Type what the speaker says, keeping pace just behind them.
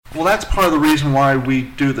Well, that's part of the reason why we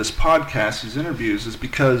do this podcast, these interviews, is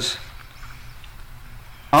because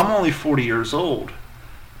I'm only 40 years old,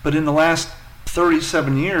 but in the last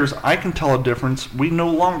 37 years, I can tell a difference. We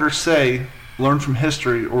no longer say, learn from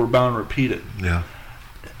history or we're bound to repeat it. Yeah.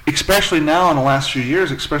 Especially now in the last few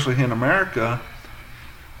years, especially here in America,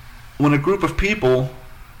 when a group of people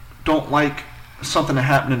don't like something that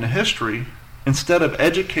happened in the history, instead of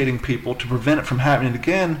educating people to prevent it from happening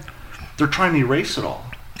again, they're trying to erase it all.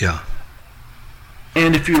 Yeah.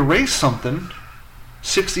 And if you erase something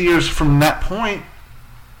 60 years from that point,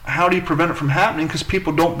 how do you prevent it from happening? Because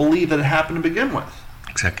people don't believe that it happened to begin with.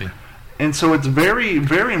 Exactly. And so it's very,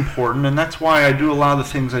 very important, and that's why I do a lot of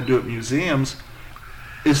the things I do at museums,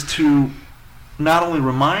 is to not only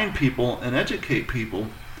remind people and educate people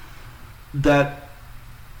that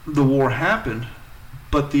the war happened,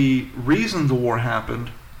 but the reason the war happened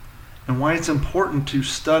and why it's important to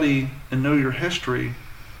study and know your history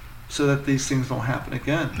so that these things don't happen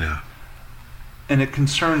again. Yeah. And it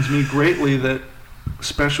concerns me greatly that,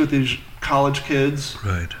 especially with these college kids,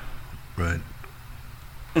 Right.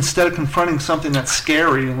 instead of confronting something that's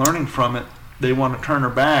scary and learning from it, they want to turn their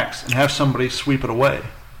backs and have somebody sweep it away.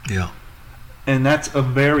 Yeah. And that's a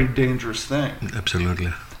very dangerous thing.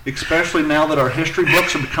 Absolutely. Especially now that our history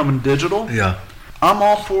books are becoming digital. Yeah. I'm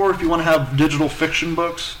all for if you want to have digital fiction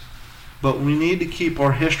books, but we need to keep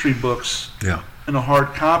our history books Yeah. in a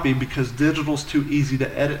hard copy because digital's too easy to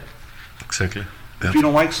edit. Exactly. If you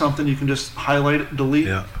don't like something, you can just highlight it, delete,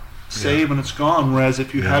 save, and it's gone. Whereas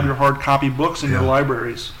if you have your hard copy books in your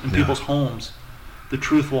libraries, in people's homes, the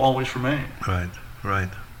truth will always remain. Right.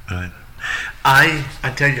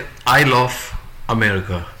 I tell you, I love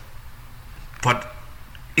America, but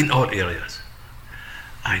in all areas.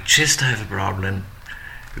 I just have a problem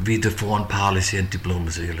with the foreign policy and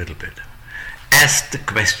diplomacy a little bit. Ask the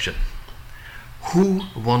question, who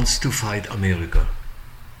wants to fight America?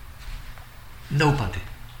 Nobody.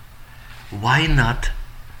 Why not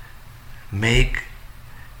make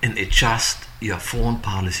and adjust your foreign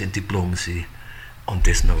policy and diplomacy on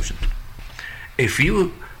this notion? If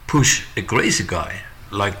you push a crazy guy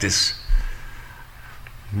like this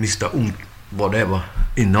Mr. Whatever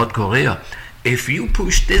in North Korea, if you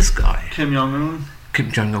push this guy, Kim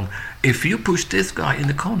Jong-un, if you push this guy in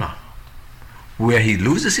the corner where he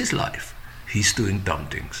loses his life, he's doing dumb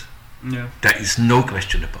things. Yeah. There is no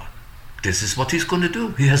question about it. This is what he's going to do.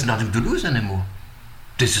 He has nothing to lose anymore.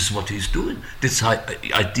 This is what he's doing. This is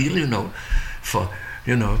ideal,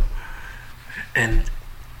 and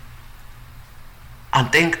I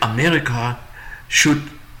think America should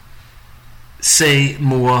say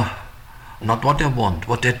more, not what they want,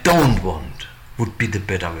 what they don't want would be the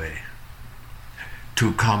better way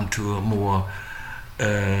to come to a more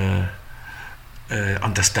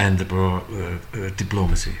understandable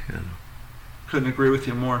diplomacy. Couldn't agree with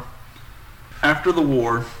you more. After the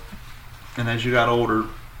war, and as you got older,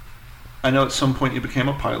 I know at some point you became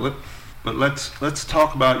a pilot, but let's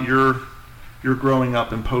talk about your growing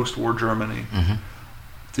up in post-war Germany. Mm-hmm.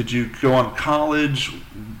 Did you go on college?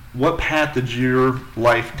 What path did your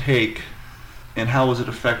life take, and how was it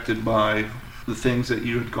affected by the things that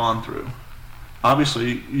you had gone through?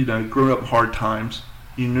 Obviously, you grew up in hard times.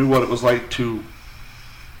 You knew what it was like to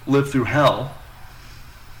live through hell,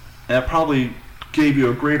 and that probably gave you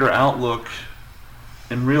a greater outlook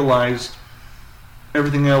and realized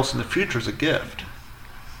everything else in the future is a gift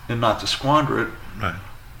and not to squander it. Right.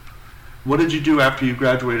 What did you do after you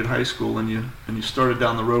graduated high school and you started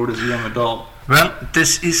down the road as a young adult? Well,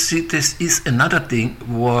 this is another thing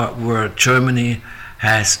where Germany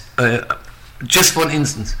has, just for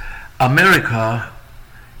instance, America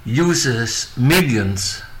uses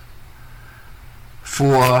millions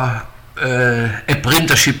for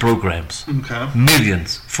apprenticeship programs. Okay.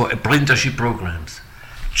 Millions for apprenticeship programs.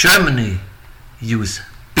 Germany use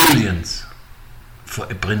billions for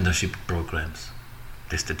apprenticeship programs.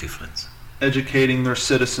 That's the difference. Educating their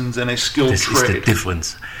citizens in a skilled This trade. is the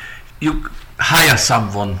difference. You hire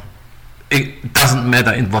someone, it doesn't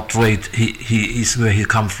matter in what trade he is, where he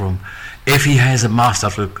comes from. If he has a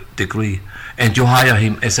master's degree and you hire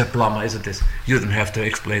him as a plumber, as it is, you don't have to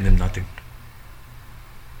explain him nothing.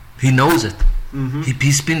 He knows it. Mm-hmm.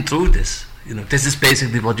 He's been through this. This is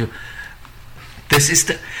basically what you.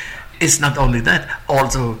 It's not only that.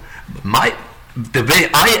 Also, the way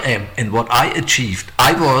I am and what I achieved,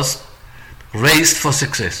 I was raised for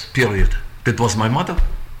success. Period. That was my mother.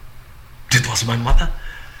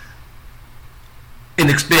 In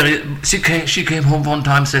experience, she came home one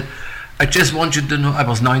time and said, "I just want you to know I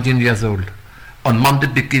was 19 years old. On Monday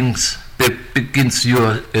begins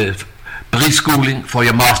your preschooling for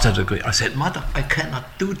your master degree. I said, Mother, I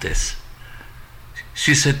cannot do this.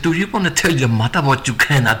 She said, do you want to tell your mother what you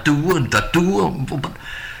cannot do and not do?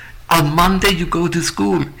 On Monday you go to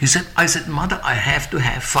school. I said, Mother, I have to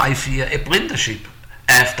have 5-year apprenticeship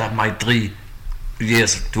after my 3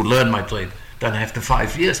 years to learn my trade. Then I have the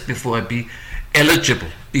 5 years before I be eligible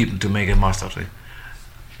even to make a master degree.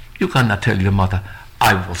 You cannot tell your mother.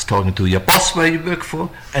 I was talking to your boss where you work for,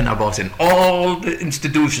 and I was in all the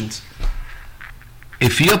institutions.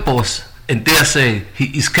 If your boss and dare say he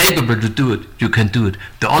is capable to do it, you can do it.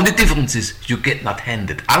 The only difference is you get not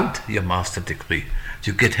handed out your master degree.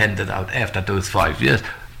 You get handed out after those 5 years.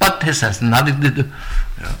 But this has nothing to do.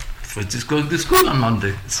 Fritz is going to school on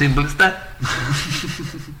Monday. Simple as that.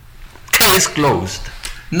 Case closed.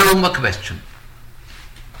 No more question.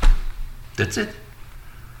 That's it.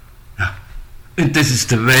 Yeah. And this is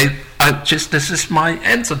the way this is my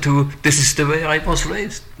answer to, this is the way I was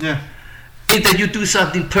raised. Yeah. Either you do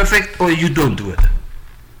something perfect or you don't do it.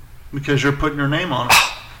 Because you're putting your name on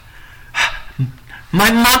it. My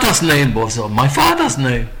mother's name was on my father's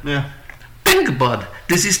name. Yeah. Think about it.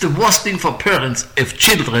 This is the worst thing for parents if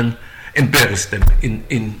children embarrass them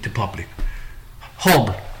in the public.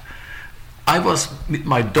 Horrible. I was with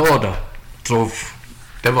my daughter,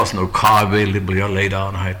 there was no car available here later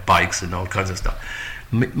on, I had bikes and all kinds of stuff.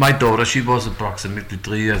 My daughter, she was approximately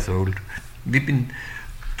 3 years old. We've been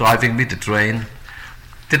driving with the train.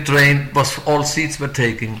 The train was, all seats were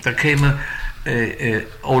taken. There came a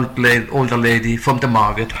older lady from the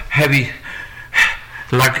market, heavy,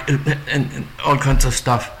 like and all kinds of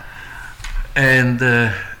stuff. And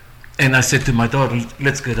I said to my daughter,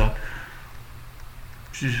 let's get up.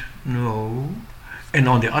 She said, no. And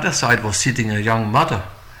on the other side was sitting a young mother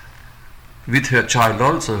with her child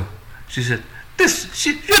also. She said,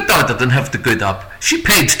 your daughter doesn't have to get up. She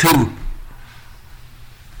paid too.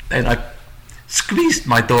 And I squeezed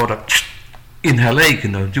my daughter in her leg,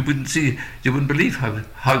 You wouldn't believe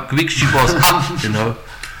how quick she was up,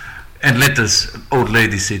 And let this old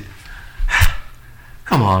lady sit.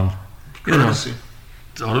 Come on, Courtesy.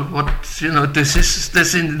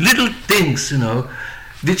 There's in little things,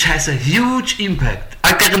 which has a huge impact.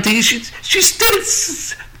 I guarantee she still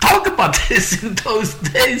talk about this in those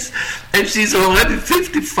days, and she's already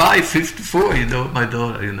 55, 54. My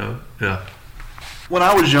daughter. Yeah. When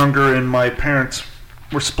I was younger and my parents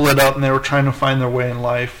were split up and they were trying to find their way in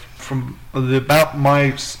life,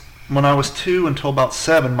 when I was 2 until about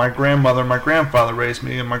 7, my grandmother and my grandfather raised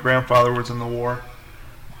me, and my grandfather was in the war,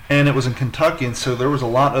 and it was in Kentucky, and so there was a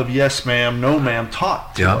lot of yes ma'am, no ma'am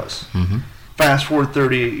taught to us. Mm-hmm. Fast forward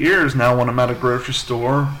 38 years now, when I'm at a grocery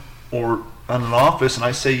store or in an office and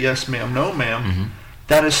I say yes ma'am, no ma'am, mm-hmm.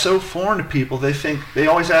 that is so foreign to people. They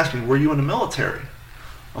always ask me, were you in the military?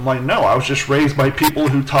 I'm like, no, I was just raised by people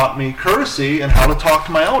who taught me courtesy and how to talk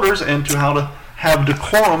to my elders and to how to have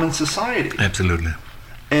decorum in society. Absolutely.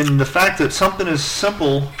 And the fact that something as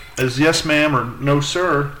simple as yes ma'am or no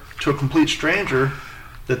sir to a complete stranger,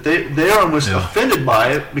 that they are almost offended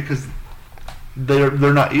by it because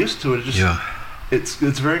they're not used to it. It's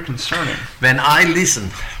very concerning. When I listen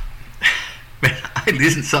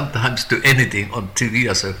sometimes to anything on TV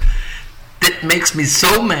or so, that makes me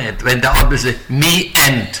so mad when they always say me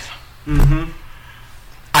and. Mm-hmm.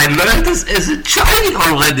 I learned this as a child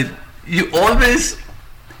already. You always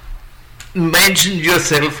mention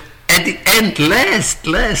yourself at the end, last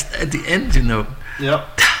at the end,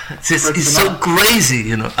 Yep. This is so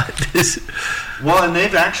crazy, Well, and they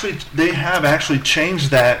have actually changed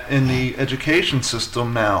that in the education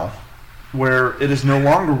system now, where it is no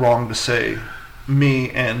longer wrong to say me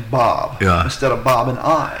and Bob instead of Bob and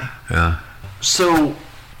I. Yeah. So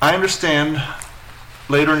I understand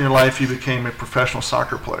later in your life you became a professional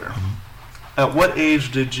soccer player. Mm-hmm. At what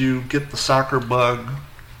age did you get the soccer bug?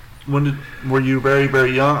 Were you very,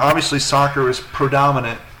 very young? Obviously soccer is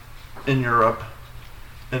predominant in Europe,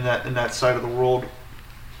 in that side of the world.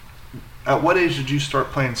 At what age did you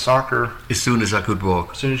start playing soccer? As soon as I could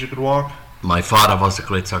walk. As soon as you could walk? My father was a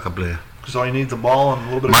great soccer player. Because all you need is the ball and a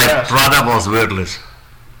little bit of My gas. brother was wordless.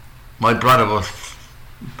 My brother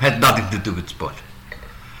had nothing to do with sport.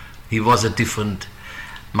 He was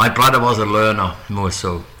my brother was a learner more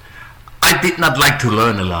so. I did not like to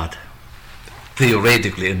learn a lot,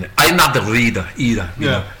 theoretically. And I'm not a reader either.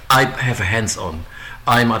 I have a hands-on.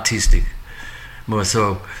 I'm artistic more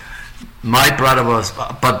so. My brother was,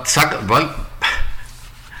 but soccer, well,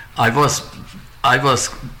 I was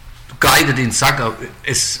guided in soccer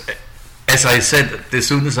as I said, as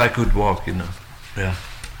soon as I could walk, Yeah.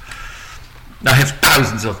 I have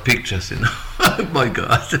thousands of pictures, Oh my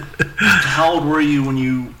God. How old were you when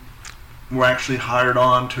you were actually hired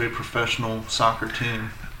on to a professional soccer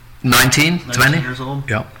team? 19, 20 years old?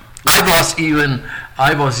 Yeah. I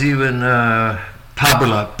was even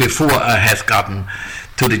popular before I had gotten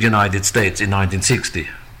to the United States in 1960.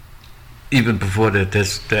 Even before that,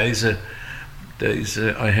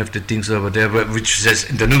 I have the things over there which says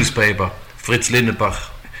in the newspaper, Fritz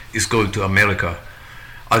Lindenbach is going to America.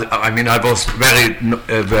 I mean, I was very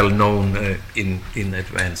well known in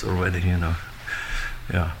advance already, you know.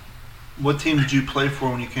 Yeah. What team did you play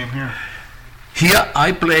for when you came here? Here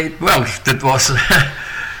I played. Well, that was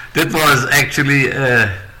actually.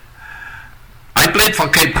 I played for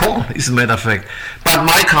Cape Coral, as a matter of fact. But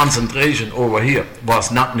my concentration over here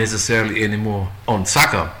was not necessarily anymore on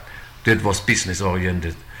soccer. That was business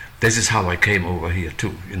oriented. This is how I came over here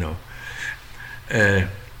too, you know.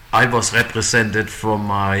 I was represented from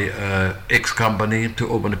my ex-company to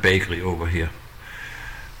open a bakery over here.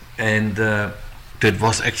 And that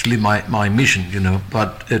was actually my mission, you know.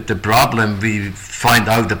 But the problem, we find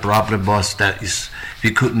out the problem was that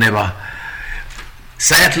we could never...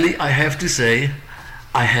 Sadly, I have to say,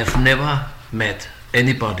 I have never met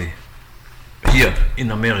anybody here in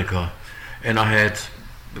America. And I had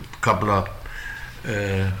a couple of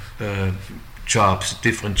jobs,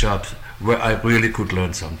 different jobs, where I really could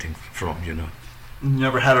learn something from, you know. You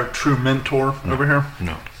never had a true mentor over here?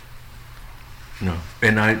 No.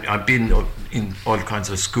 And I've been in all kinds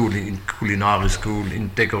of schooling, in culinary school, in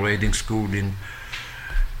decorating school, in,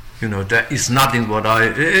 you know, there is nothing what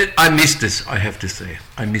I miss this, I have to say.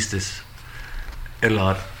 I miss this a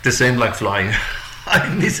lot. The same like flying. I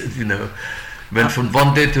miss it, you know. When from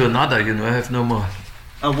one day to another, you know, I have no more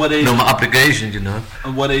obligation, you know.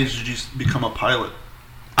 At what age did you become a pilot?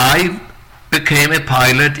 I became a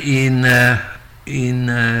pilot in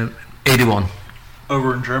 81.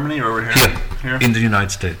 Over in Germany or over here? Here, in the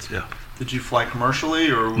United States, yeah. Did you fly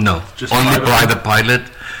commercially or no? Just only private pilot,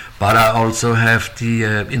 but I also have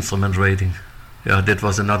the instrument rating. Yeah, that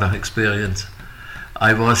was another experience.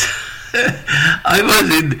 I was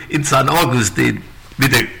in St. Augustine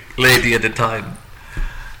with a lady at the time,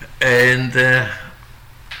 and the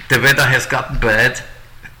weather has gotten bad,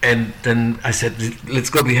 and then I said, let's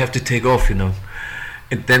go, we have to take off, you know.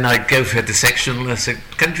 And then I gave her the section, and I said,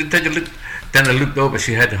 can you take a look? Then I looked over,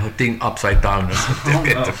 she had her thing upside down. I said,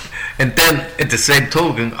 no. And then at the same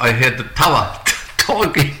token, I heard the tower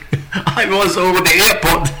talking. I was over the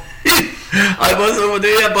airport. I was over the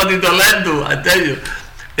airport in Orlando, I tell you.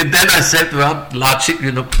 And then I said, well, logic,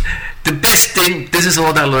 you know, the best thing, this is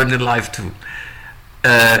what I learned in life too,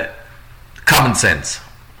 common sense.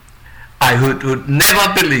 I would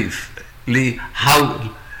never believe, Lee,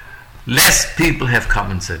 how less people have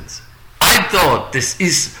common sense. I thought this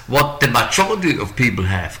is what the majority of people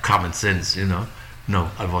have, common sense, you know.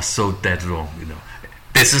 No, I was so dead wrong, you know.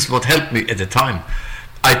 This is what helped me at the time.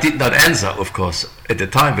 I did not answer, of course, at the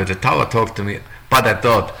time when the tower talked to me, but I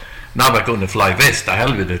thought, now we're going to fly west, the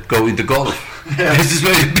hell with it, go into Gulf. Yeah. This is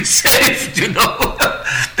where you'll be safe, you know.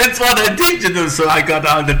 That's what I did, you know, so I got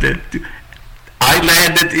out of it. I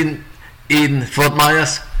landed in Fort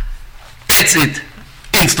Myers. That's it.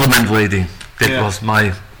 Instrument rating. That was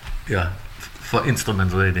my, for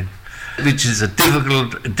instrument rating, which is a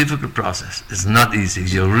difficult process. It's not easy.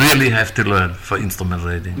 You really have to learn for instrument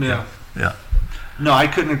rating. Yeah. No, I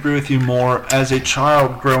couldn't agree with you more. As a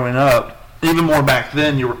child growing up, even more back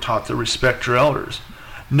then, you were taught to respect your elders.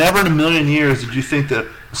 Never in a million years did you think that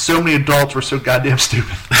so many adults were so goddamn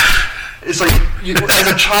stupid. It's like, as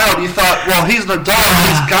a child, you thought, well, he's an adult,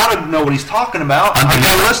 he's got to know what he's talking about. I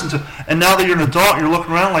got to listen to him. And now that you're an adult, you're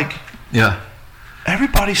looking around like,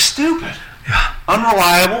 everybody's stupid. Yeah.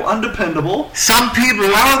 Unreliable, undependable. Some people...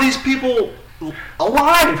 How are these people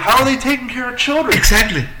alive? How are they taking care of children?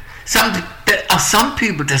 Exactly. There are some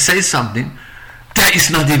people that say something, there is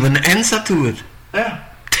not even an answer to it. Yeah.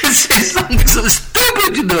 They say something so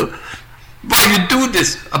stupid, you know. Why you do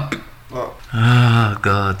this? Oh,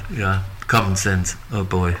 God, yeah. Common sense. Oh,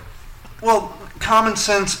 boy. Well, common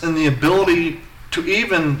sense and the ability to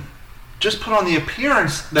even just put on the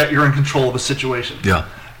appearance that you're in control of a situation. Yeah.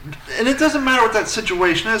 And it doesn't matter what that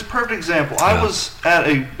situation is. Perfect example. I was at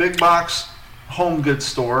a big box home goods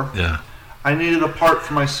store. Yeah. I needed a part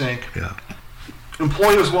for my sink. Yeah.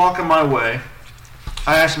 Employee was walking my way.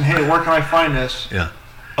 I asked him, hey, where can I find this? Yeah.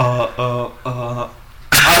 I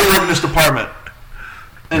work in this department.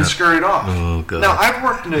 And scurried off. Oh, God. Now, I've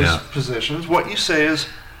worked in those positions. What you say is,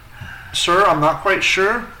 sir, I'm not quite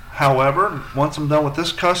sure. However, once I'm done with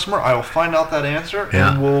this customer, I will find out that answer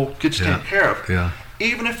and we'll get you taken care of. Yeah.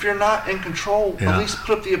 Even if you're not in control, at least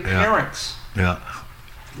put up the appearance. Yeah.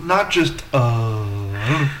 Not just,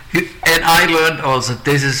 And I learned also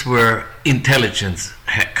this is where intelligence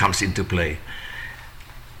comes into play.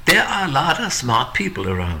 There are a lot of smart people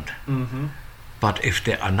around, but if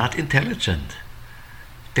they are not intelligent,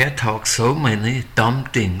 they talk so many dumb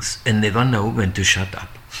things and never know when to shut up.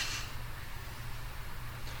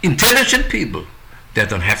 Intelligent people, they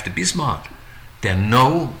don't have to be smart. They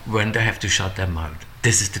know when they have to shut their mouth.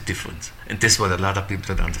 This is the difference. And this is what a lot of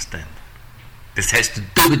people don't understand. This has to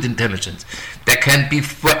do with intelligence. They can be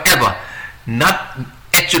forever not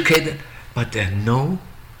educated, but they know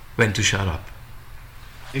when to shut up.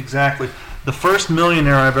 Exactly. The first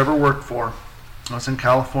millionaire I've ever worked for, I was in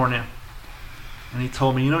California, and he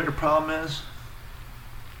told me, you know what your problem is?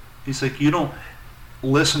 He's like, you don't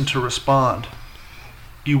listen to respond.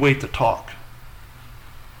 You wait to talk.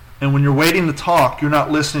 And when you're waiting to talk, you're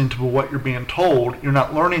not listening to what you're being told. You're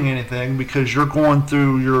not learning anything because you're going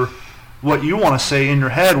through what you want to say in your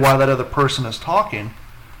head while that other person is talking.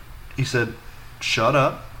 He said, shut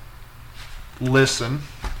up, listen,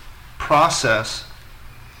 process,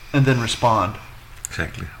 and then respond.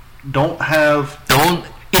 Exactly. Don't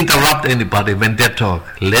interrupt anybody when they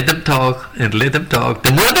talk. Let them talk and let them talk.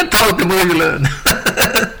 The more they talk, the more you learn.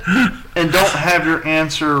 And don't have your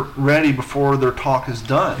answer ready before their talk is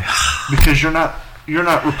done, because you're not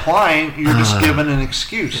replying. You're just giving an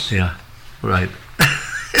excuse. Yeah, right.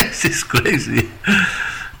 This is crazy.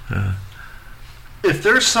 If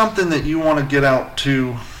there's something that you want to get out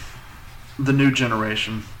to the new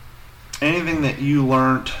generation, anything that you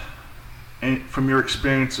learned from your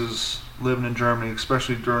experiences living in Germany,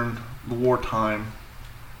 especially during the wartime,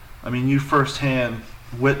 I mean, you firsthand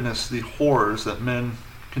witnessed the horrors that men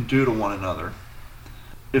can do to one another.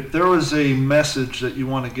 If there was a message that you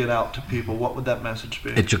want to get out to people, what would that message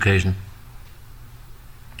be? Education.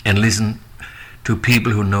 And listen to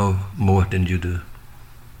people who know more than you do.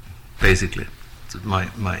 Basically. It's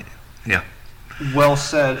yeah. Well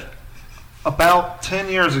said. About 10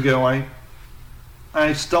 years ago,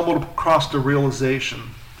 I stumbled across the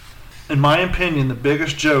realization. In my opinion, the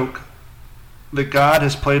biggest joke that God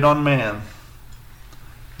has played on man,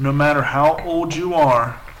 no matter how old you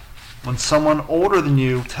are, when someone older than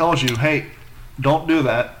you tells you, hey, don't do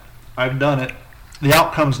that, I've done it, the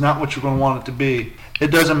outcome's not what you're going to want it to be. It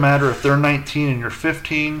doesn't matter if they're 19 and you're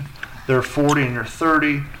 15, they're 40 and you're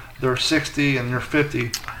 30, they're 60 and you're 50.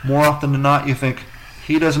 More often than not, you think,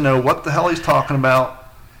 he doesn't know what the hell he's talking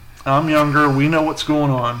about. I'm younger, we know what's going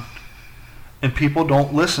on. And people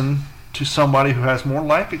don't listen to somebody who has more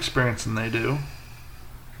life experience than they do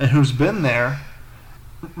and who's been there.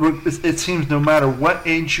 It seems no matter what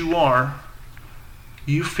age you are,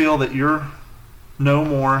 you feel that you're know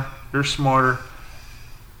more, you're smarter,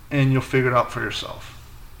 and you'll figure it out for yourself.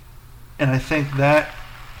 And I think that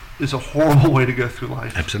is a horrible way to go through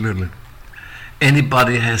life. Absolutely.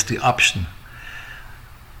 Anybody has the option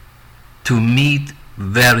to meet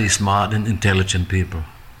very smart and intelligent people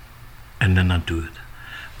and then not do it.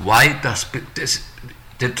 Why does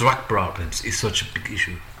the drug problems is such a big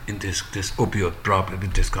issue in this opioid problem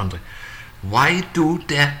in this country? Why do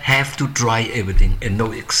they have to try everything and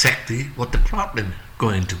know exactly what the problem is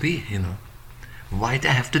going to be, you know? Why they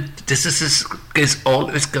have to, this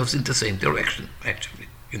always goes in the same direction, actually,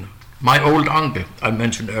 you know. My old uncle, I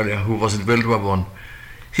mentioned earlier, who was in World War I,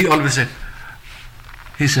 he always said,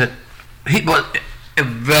 he was a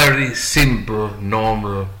very simple,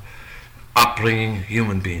 normal, upbringing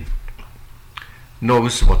human being.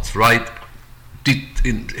 Knows what's right, did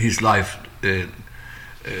in his life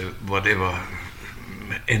whatever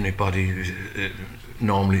anybody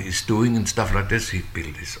normally is doing and stuff like this. He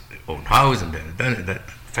built his own house and then that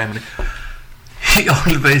family. He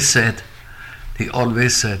always said,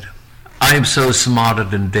 I am so smarter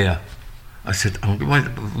than they. I said, Uncle, why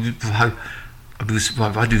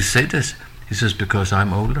do you say this? He says, because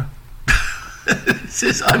I'm older. He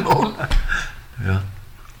says, I'm older. Yeah.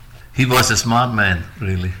 He was a smart man,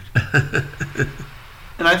 really.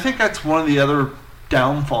 And I think that's one of the other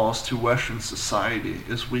downfalls to Western society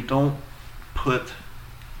is we don't put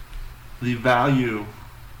the value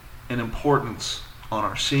and importance on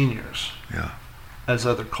our seniors as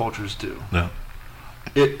other cultures do. Yeah.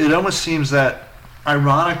 It almost seems that,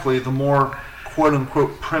 ironically, the more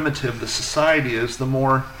quote-unquote primitive the society is, the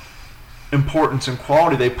more importance and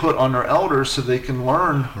quality they put on their elders so they can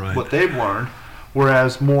learn what they've learned,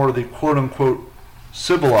 whereas more the quote-unquote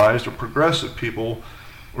civilized or progressive people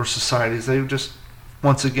or societies, they just,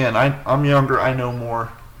 once again, I'm younger, I know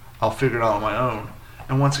more, I'll figure it out on my own.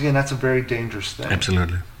 And once again, that's a very dangerous thing.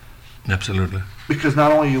 Absolutely. Because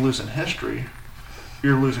not only are you losing history,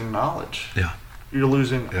 you're losing knowledge. Yeah. You're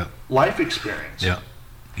losing life experience. Yeah.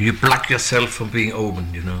 You block yourself from being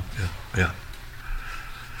open, you know. Yeah.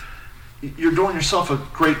 You're doing yourself a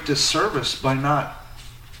great disservice by not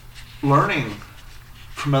learning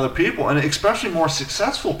from other people, and especially more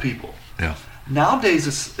successful people. Yeah. Nowadays,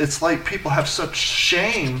 it's like people have such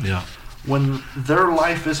shame when their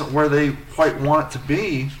life isn't where they quite want it to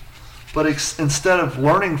be. But instead of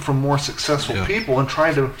learning from more successful people and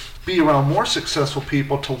trying to be around more successful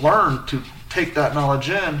people to learn, to take that knowledge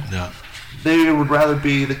in, they would rather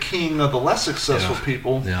be the king of the less successful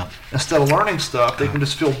people. Instead of learning stuff, they can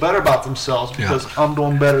just feel better about themselves because I'm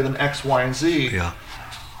doing better than X, Y, and Z.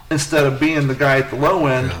 Instead of being the guy at the low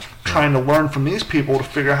end, trying to learn from these people to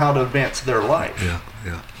figure out how to advance their life.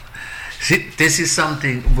 See, this is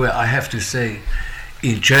something where I have to say,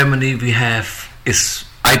 in Germany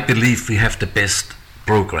I believe we have the best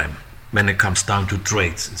program when it comes down to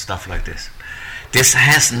trades and stuff like this. This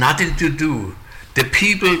has nothing to do. The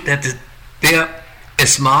people they're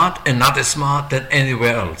as smart and not as smart than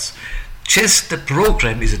anywhere else. Just the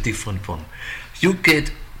program is a different one. You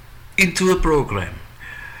get into a program.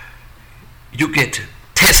 You get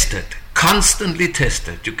tested, constantly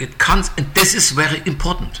tested. You get and this is very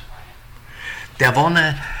important. They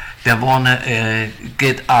wanna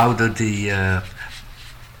get out of the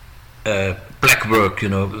black work, you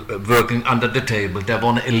know, working under the table. They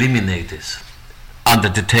want to eliminate this under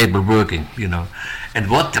the table working, you know. And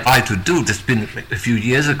what they try to do, that's been a few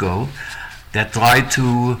years ago, they tried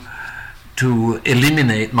to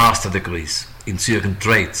eliminate master degrees in certain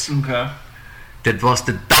trades. Okay. That was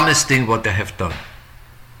the dumbest thing what they have done.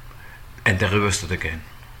 And they reversed it again.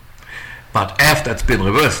 But after it's been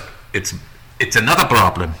reversed, it's another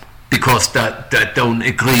problem. Because they don't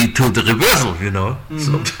agree to the reversal, you know.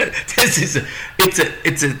 So this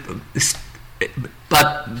is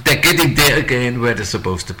but they're getting there again where they're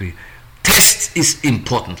supposed to be. Tests is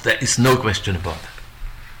important. There is no question about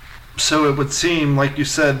it. So it would seem, like you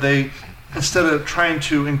said, they instead of trying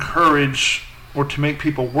to encourage or to make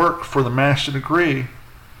people work for the master degree,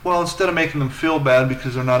 well, instead of making them feel bad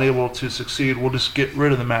because they're not able to succeed, we'll just get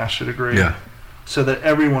rid of the master degree. Yeah. So that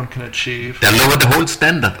everyone can achieve. They lower the whole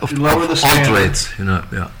standard of all trades, you know.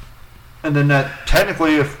 And then that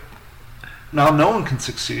technically, if now no one can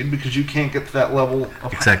succeed because you can't get to that level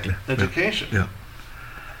of education.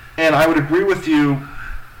 And I would agree with you.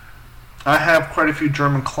 I have quite a few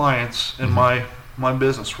German clients in my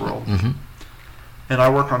business world, and I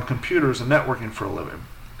work on computers and networking for a living.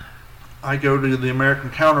 I go to the American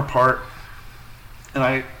counterpart, and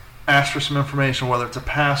I ask for some information, whether it's a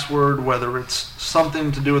password, whether it's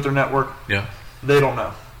something to do with their network. They don't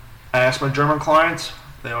know. I ask my German clients,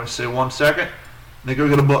 they always say 1 second, they go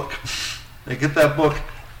get a book. They get that book,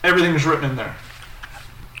 everything's written in there.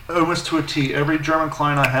 Almost to a T. Every German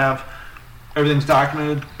client I have, everything's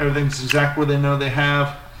documented, everything's exactly what they know they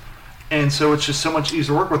have. And so it's just so much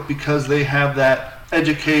easier to work with because they have that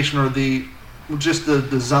education or the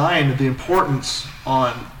design, the importance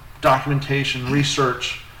on documentation,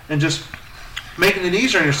 research, and just making it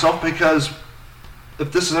easier on yourself, because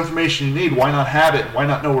if this is information you need, why not have it? Why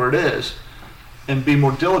not know where it is? And be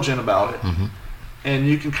more diligent about it. And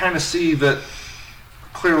you can kind of see that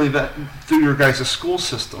clearly that through your guys' school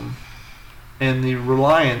system and the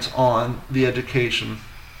reliance on the education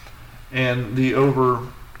and the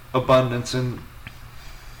overabundance and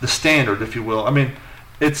the standard, if you will. I mean,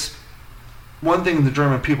 it's one thing the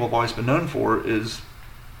German people have always been known for is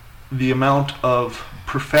the amount of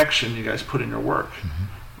perfection you guys put in your work.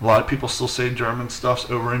 A lot of people still say German stuff's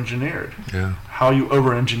over-engineered. How you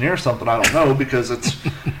over-engineer something, I don't know, because it's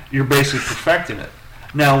you're basically perfecting it.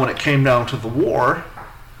 Now, when it came down to the war,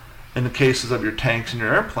 in the cases of your tanks and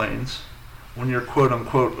your airplanes, when you're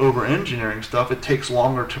quote-unquote over-engineering stuff, it takes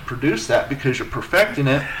longer to produce that because you're perfecting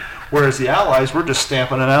it, whereas the Allies, we're just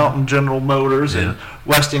stamping it out, and General Motors and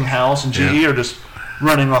Westinghouse and GE are just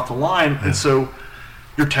running off the line, and so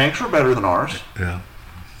your tanks were better than ours.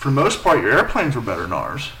 For the most part, your airplanes were better than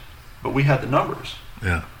ours, but we had the numbers.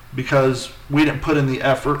 Because we didn't put in the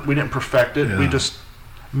effort, we didn't perfect it, we just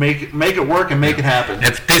make it work and make it happen.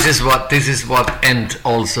 If this is what end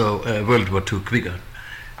also World War II quicker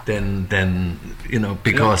than you know,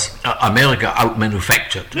 because America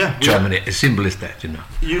outmanufactured Germany. As simple as that, you know.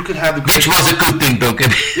 You could have the which was a good thing, don't get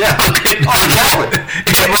me.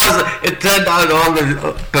 It turned out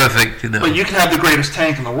all perfect, you know. But you can have the greatest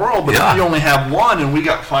tank in the world, but if you only have one and we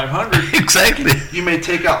got 500, exactly, you may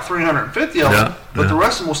take out 350 of them, but the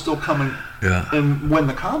rest of them will still come in and win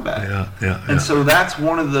the combat. And so that's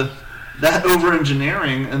one of that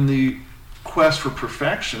over-engineering and the quest for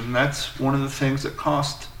perfection, that's one of the things that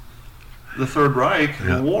cost the Third Reich,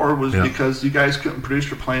 Yeah. the war, was Yeah. because you guys couldn't produce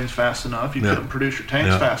your planes fast enough. You Yeah. couldn't produce your tanks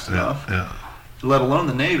Yeah. fast Yeah. enough, Yeah. let alone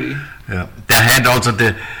the Navy. Yeah. They had also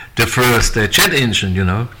the first jet engine, you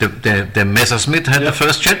know. The Messerschmitt had Yeah. the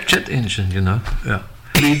first jet engine, you know. Yeah.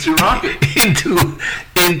 B-2 rocket, into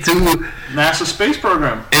NASA space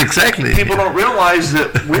program. exactly. People don't realize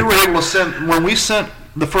that we were able to send, when we sent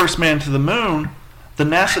the first man to the moon, the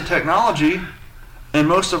NASA technology and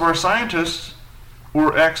most of our scientists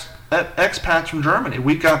were expats from Germany.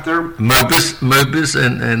 We got their Möbius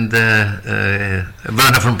and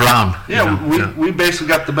Werner von Braun. yeah. you know, We basically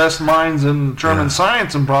got the best minds in German Yeah.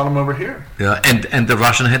 science and brought them over here. yeah. And the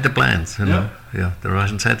Russians had the plans, you know. Yeah, the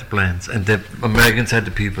Russians had the plans, and the Americans had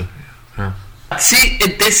the people. Yeah. See,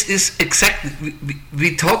 this is exactly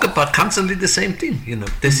we talk about constantly the same thing. You know,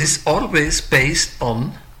 this is always based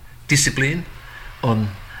on discipline, on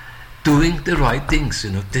doing the right things.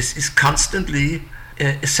 You know, this is constantly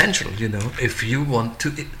essential. You know, if you want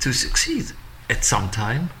to succeed at some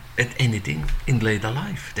time at anything in later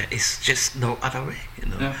life, there is just no other way. You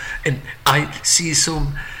know, Yeah. and I see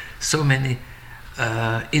so many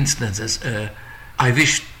instances. I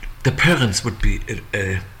wish the parents would be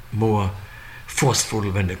more forceful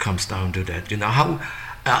when it comes down to that. You know how?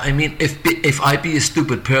 I mean, if I be a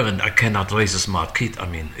stupid parent, I cannot raise a smart kid. I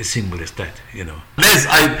mean, as simple as that. You know. Yes,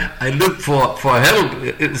 I look for help,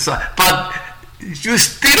 but you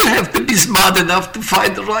still have to be smart enough to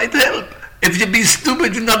find the right help. If you be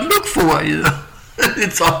stupid, you not look for. You know,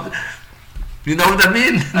 it's all. You know what I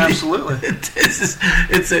mean? Absolutely.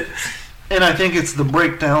 It's a. And I think it's the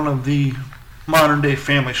breakdown of the modern day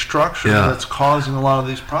family structure Yeah. that's causing a lot of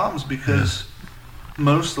these problems, because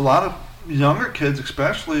a lot of younger kids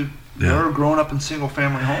especially, they're growing up in single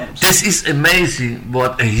family homes. This is amazing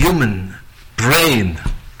what a human brain,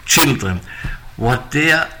 children, what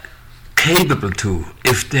they are capable to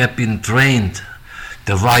if they have been trained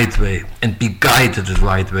the right way and be guided the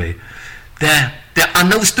right way. There are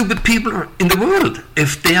no stupid people in the world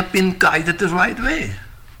if they have been guided the right way.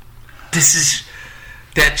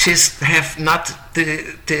 They just have not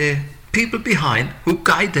the people behind who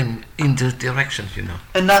guide them in the directions, you know.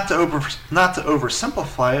 And not to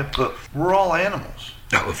oversimplify it, but we're all animals.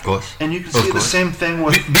 Yeah, of course. And you can see the same thing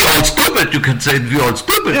with We all stupid. You can say we all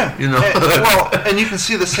stupid. yeah, You know. and you can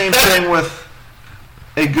see the same thing with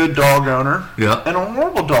a good dog owner Yeah. and a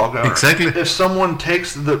horrible dog owner. Exactly. If someone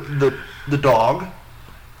takes the dog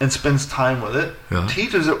and spends time with it, Yeah.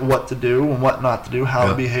 teaches it what to do and what not to do, how to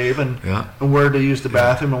Yeah. behave, and Yeah. where to use the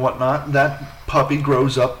bathroom and whatnot, that puppy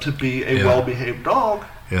grows up to be a Yeah. well-behaved dog.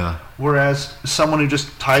 Yeah. Whereas someone who just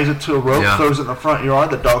ties it to a rope, Yeah. throws it in the front yard,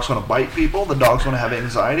 the dog's going to bite people, the dog's going to have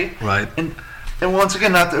anxiety. Right. And once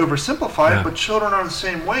again, not to oversimplify Yeah. it, but children are the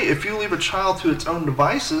same way. If you leave a child to its own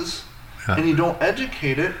devices Yeah. and you don't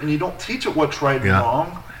educate it and you don't teach it what's right and Yeah.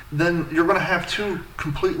 wrong, then you're going to have two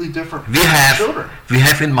completely different children. We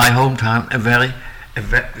have in my hometown a very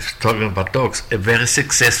talking about dogs, a very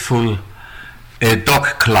successful dog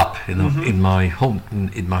club. You know, in my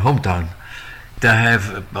hometown, they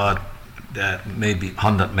have about maybe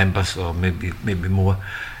 100 members or maybe more,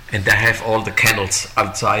 and they have all the kennels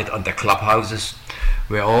outside on the clubhouses,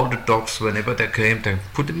 where all the dogs, whenever they came, they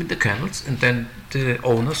put them in the kennels, and then the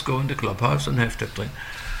owners go in the clubhouse and have their drink.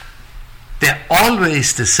 They're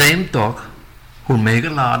always the same dog who make a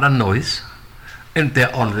lot of noise, and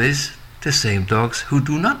they're always the same dogs who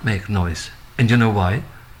do not make noise. And you know why?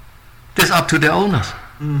 That's up to the owners.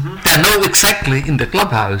 They know exactly in the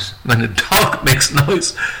clubhouse when a dog makes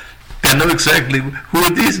noise. They know exactly who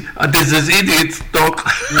it is. This is idiot's dog.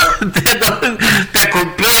 They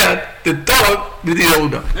compare the dog with the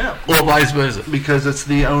owner, Yeah. or vice versa. Because it's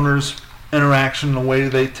the owner's interaction, the way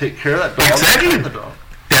they take care of that dog. Exactly. And the dog.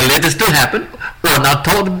 They let it still happen, or not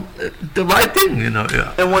told them the right thing. You know,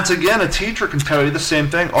 yeah. And once again, a teacher can tell you the same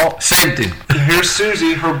thing. Oh, Same thing. here's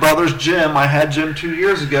Susie, her brother's Jim. I had Jim 2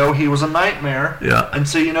 years ago. He was a nightmare. Yeah. And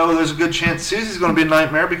so, there's a good chance Susie's going to be a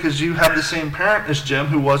nightmare because you have the same parent as Jim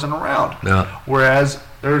who wasn't around. Yeah. Whereas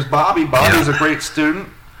there's Bobby. Bobby's Yeah. a great student.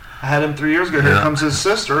 I had him 3 years ago. Here Yeah. comes his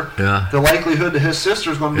sister. Yeah. The likelihood that his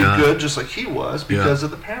sister's going to be Yeah. good just like he was because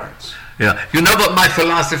of the parents. Yeah, you know what my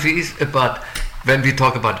philosophy is about when we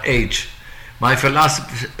talk about age. My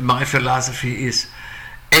philosophy is,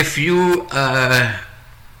 if you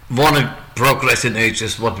want to progress in age,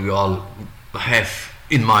 is what we all have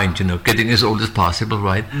in mind. Getting as old as possible,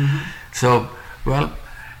 right? So, well,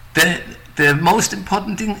 the most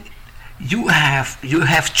important thing, you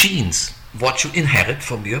have genes, what you inherit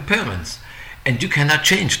from your parents, and you cannot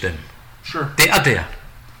change them. Sure. They are there.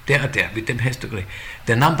 With them has to agree.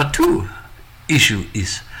 The number two issue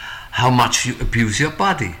is how much you abuse your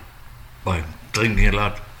body. by drinking a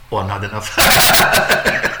lot or not enough.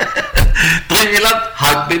 Drinking a lot,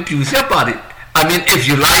 how it abuse your body. I mean, if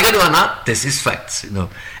you like it or not, this is facts, you know.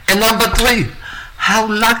 And number 3, how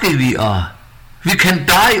lucky we are. We can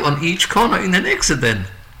die on each corner in an accident,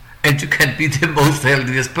 and you can be the most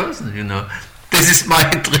healthiest person, you know. This is my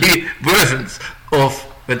 3 versions of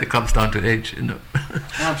when it comes down to age, you know.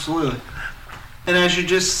 Absolutely. And as you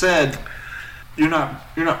just said, you're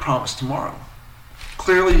not promised tomorrow.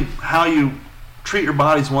 Clearly, how you treat your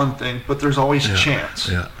body is one thing, but there's always a chance.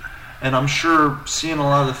 Yeah. And I'm sure seeing a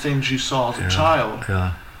lot of the things you saw as a child,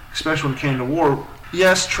 especially when it came to war,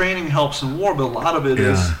 yes, training helps in war, but a lot of it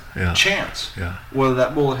is chance. Yeah. Whether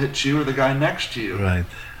that bullet hits you or the guy next to you. Right.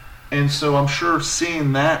 And so I'm sure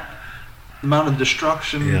seeing that amount of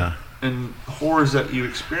destruction and horrors that you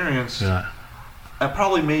experience, that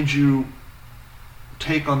probably made you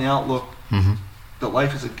take on the outlook that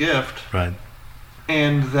life is a gift, right,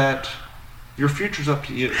 and that your future's up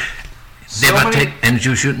to you. And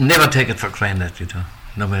you should never take it for granted, you know,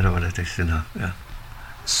 no matter what it is, you know. Yeah.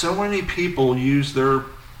 So many people use their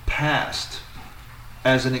past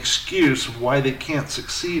as an excuse of why they can't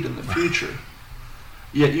succeed in the future.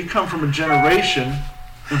 Yet you come from a generation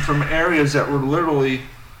and from areas that were literally,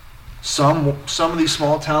 some of these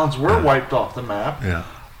small towns were wiped off the map. Yeah.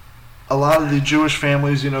 A lot of the Jewish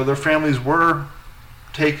families, you know, their families were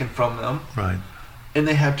taken from them. Right. And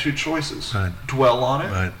they had 2 choices. Right. Dwell on it.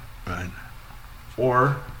 Right. Right.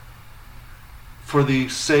 Or for the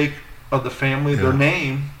sake of the family, their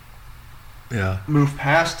name, move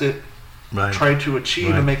past it, try to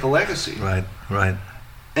achieve and make a legacy. Right. Right.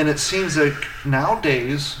 And it seems like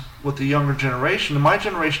nowadays, with the younger generation, and my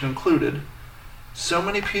generation included, so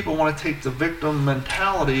many people want to take the victim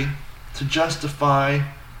mentality to justify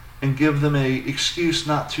and give them a excuse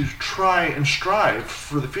not to try and strive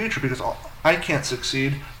for the future, because I can't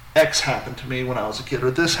succeed. X happened to me when I was a kid,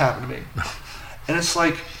 or this happened to me. And it's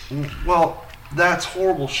like, well, that's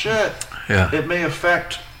horrible shit. Yeah. It may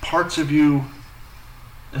affect parts of you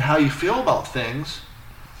and how you feel about things,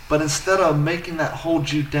 but instead of making that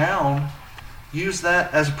hold you down, use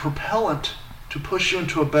that as a propellant to push you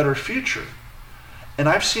into a better future. And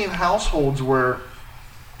I've seen households where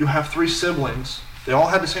you have 3 siblings, they all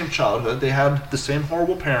had the same childhood, they had the same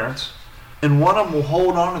horrible parents, and one of them will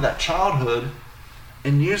hold on to that childhood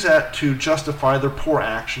and use that to justify their poor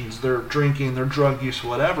actions, their drinking, their drug use,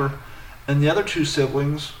 whatever. And the other 2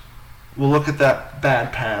 siblings will look at that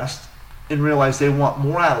bad past and realize they want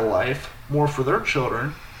more out of life, more for their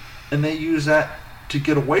children, and they use that to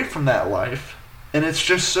get away from that life. And it's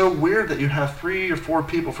just so weird that you have 3 or 4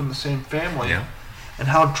 people from the same family, and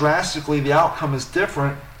how drastically the outcome is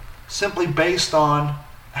different simply based on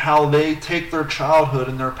how they take their childhood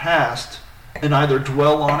and their past and either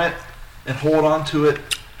dwell on it and hold on to it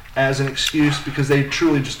as an excuse because they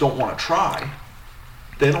truly just don't want to try.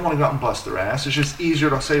 They don't want to go out and bust their ass. It's just easier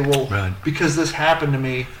to say, well, because this happened to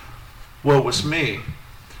me, woe was me.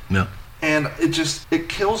 Yeah. And it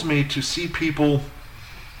kills me to see people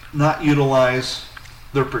not utilize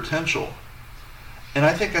their potential. And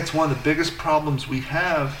I think that's one of the biggest problems we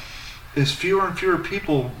have is fewer and fewer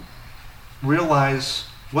people realize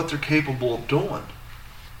what they're capable of doing.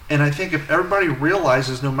 And I think if everybody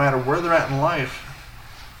realizes, no matter where they're at in life,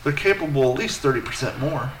 they're capable at least 30%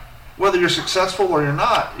 more. Whether you're successful or you're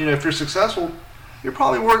not, you know, if you're successful, you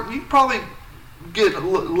probably get a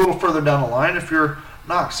little further down the line. If you're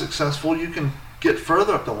not successful, you can get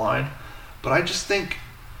further up the line. But I just think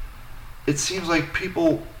it seems like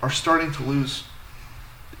people are starting to lose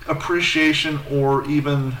appreciation or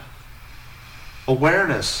even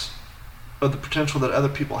awareness of the potential that other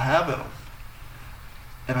people have in them.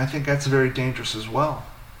 And I think that's very dangerous as well.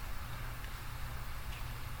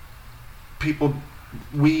 People,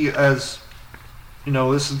 we as, you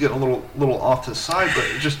know, this is getting a little off to the side, but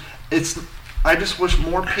I just wish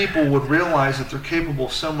more people would realize that they're capable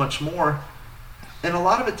of so much more. And a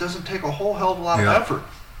lot of it doesn't take a whole hell of a lot of effort.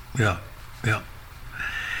 Yeah, yeah.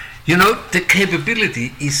 You know, the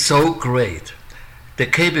capability is so great. The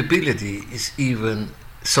capability is even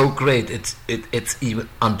so great, it's even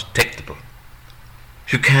undetectable.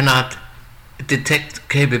 You cannot detect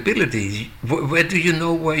capabilities. Where do you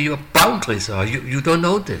know where your boundaries are? You don't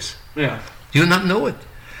know this. Yeah. You not know it.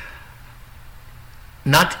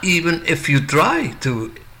 Not even if you try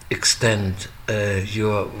to extend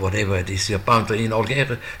your whatever it is, your boundary in all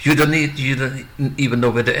areas, you don't even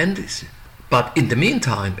know where the end is. But in the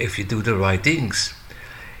meantime, if you do the right things,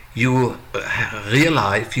 you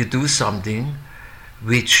realize you do something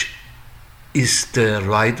which is the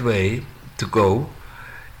right way to go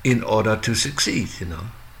in order to succeed, you know.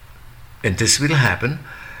 And this will happen.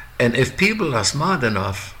 And if people are smart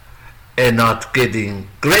enough and not getting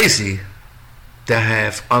crazy, they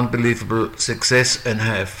have unbelievable success and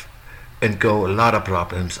go a lot of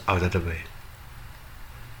problems out of the way.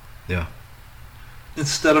 Yeah.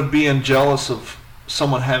 Instead of being jealous of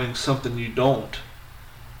someone having something you don't,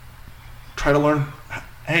 try to learn,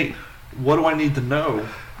 hey, what do I need to know?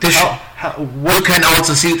 You can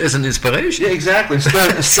also see it as an inspiration. Yeah, exactly.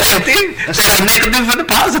 Instead There's negative and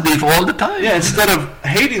positive all the time. Yeah, instead of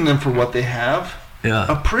hating them for what they have,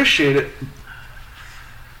 appreciate it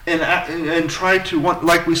and try to,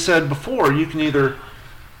 like we said before, you can either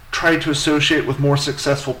try to associate with more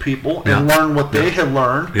successful people and learn what they have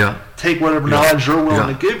learned, take whatever knowledge you're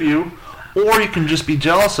willing to give you, or you can just be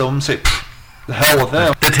jealous of them and say, the hell with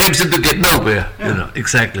them. That helps them to get nowhere.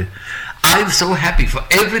 Exactly. I'm so happy for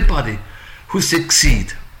everybody who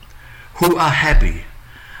succeed, who are happy,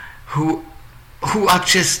 who are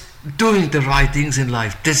just doing the right things in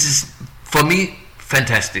life. This is, for me,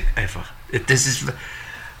 fantastic ever. This is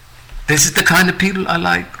the kind of people I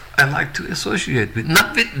like to associate with,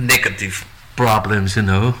 not with negative problems,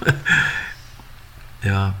 Yeah,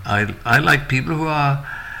 I like people who are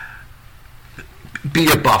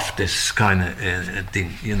be above this kind of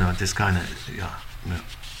thing, this kind of,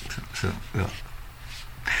 So,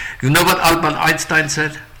 You know what Albert Einstein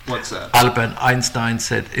said? What's that? Albert Einstein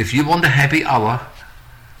said, if you want a happy hour,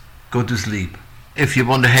 go to sleep. If you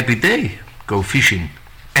want a happy day, go fishing.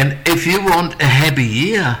 And if you want a happy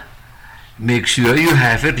year, make sure you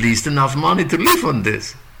have at least enough money to live on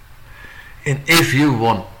this. And if you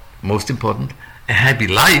want, most important, a happy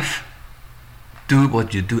life, do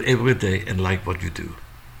what you do every day and like what you do.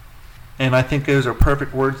 And I think those are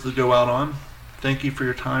perfect words to go out on. Thank you for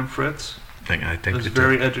your time, Fritz. It was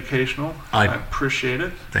very educational. I appreciate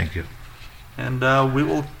it. Thank you. And we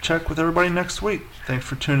will check with everybody next week. Thanks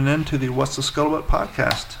for tuning in to the What's the Scuttlebutt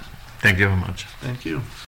podcast. Thank you very much. Thank you.